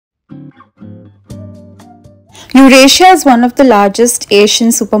Eurasia is one of the largest Asian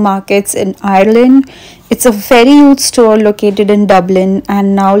supermarkets in Ireland. It's a very huge store located in Dublin,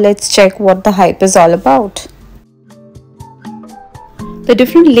 and now let's check what the hype is all about. The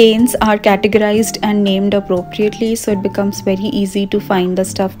different lanes are categorized and named appropriately, so it becomes very easy to find the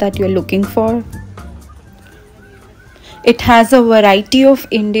stuff that you're looking for. It has a variety of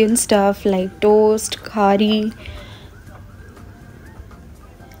Indian stuff like toast, curry,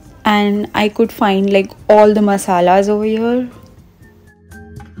 and I could find like all the masalas over here.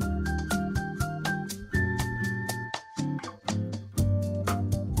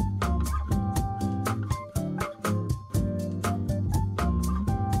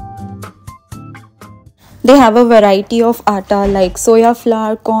 They have a variety of atta like soya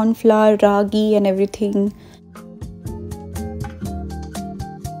flour, corn flour, ragi, and everything.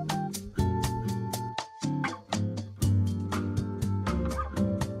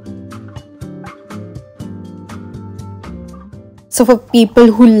 So for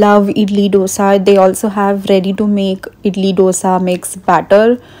people who love idli dosa, they also have ready to make idli dosa mix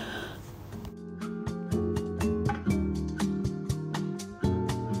batter.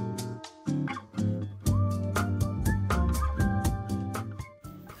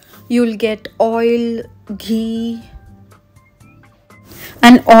 You'll get oil, ghee,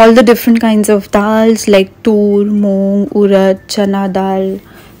 and all the different kinds of dals like tur, moong, urad, chana dal,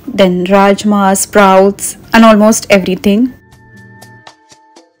 then rajma, sprouts, and almost everything.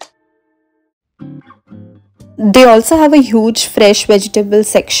 They also have a huge fresh vegetable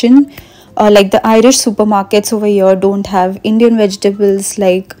section. Like the Irish supermarkets over here don't have Indian vegetables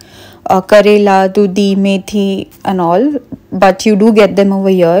like karela, dudi, methi, and all, but you do get them over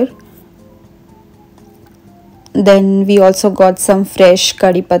here. Then we also got some fresh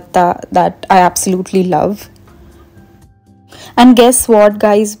curry patta that I absolutely love. And guess what,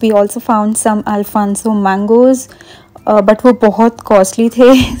 guys? We also found some Alfonso mangoes, but वो बहुत costly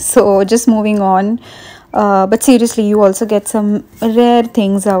थे. So just moving on. But seriously, you also get some rare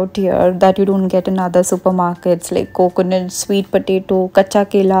things out here that you don't get in other supermarkets like coconut, sweet potato, kacha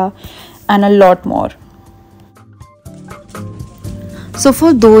kela, and a lot more. So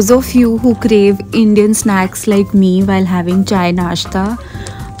for those of you who crave Indian snacks like me while having chai nashta,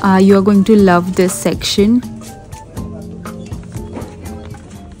 you are going to love this section.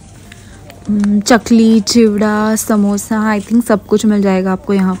 Chakli, chivda, samosa, I think सब कुछ मिल जाएगा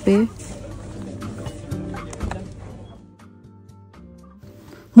आपको यहाँ पे.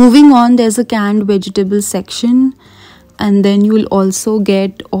 Moving on, there's a canned vegetable section, and then you will also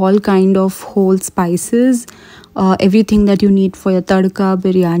get all kind of whole spices, everything that you need for your tadka,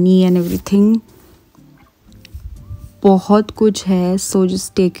 biryani and everything. बहुत कुछ है, so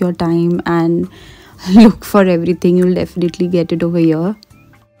just take your time and look for everything. You'll definitely get it over here.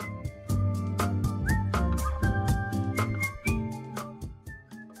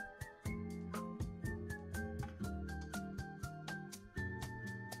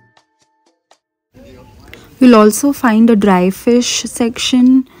 You'll also find a dry fish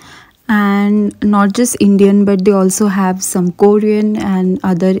section, and not just Indian, but they also have some Korean and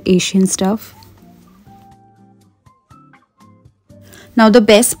other Asian stuff. Now the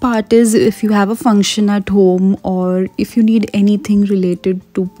best part is if you have a function at home or if you need anything related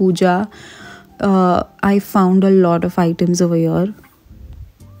to puja, I found a lot of items over here.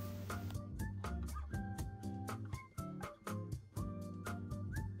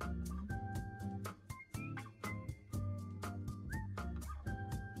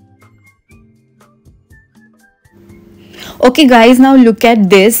 Okay guys, now look at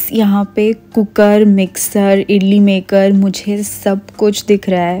this. यहाँ पे cooker, mixer, idli maker, मुझे सब कुछ दिख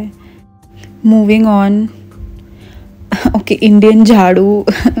रहा है. Moving on. Okay, Indian झाड़ू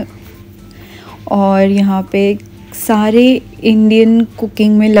और यहाँ पे सारे इंडियन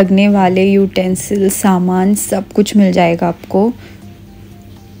कुकिंग में लगने वाले यूटेंसिल्स, सामान सब कुछ मिल जाएगा आपको.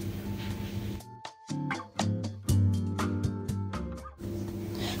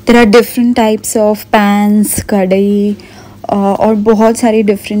 There are different types of pans, कढ़ाई और बहुत सारे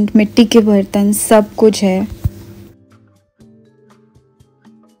डिफरेंट मिट्टी के बर्तन, सब कुछ है.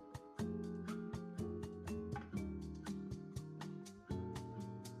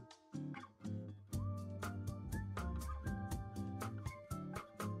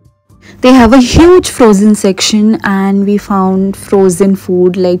 They have a huge frozen section, and we found frozen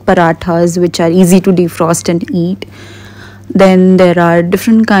food like parathas, which are easy to defrost and eat. Then there are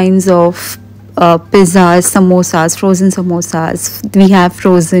different kinds of pizzas, samosas, frozen samosas. We have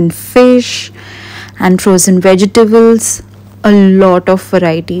frozen fish and frozen vegetables, a lot of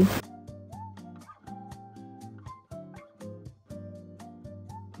variety.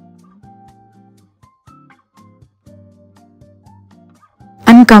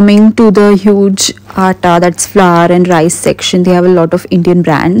 coming to the huge atta, that's flour and rice section, they have a lot of Indian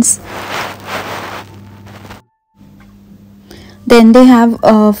brands. Then they have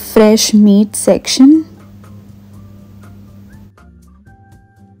a fresh meat section.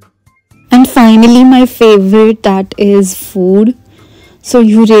 And finally, my favorite, that is food. So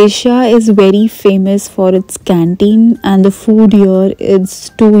Eurasia is very famous for its canteen, and the food here is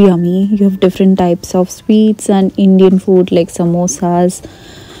too yummy. You have different types of sweets and Indian food like samosas,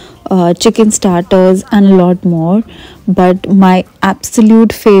 chicken starters, and a lot more. But my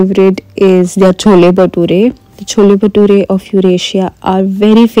absolute favorite is their chole bhature. The chole bhature of Eurasia are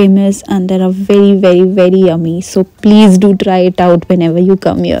very famous and they are very, very, very yummy. So please do try it out whenever you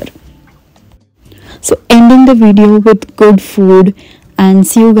come here. So ending the video with good food, and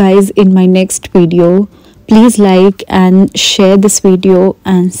see you guys in my next video. Please like and share this video,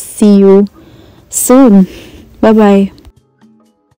 and see you soon. Bye bye.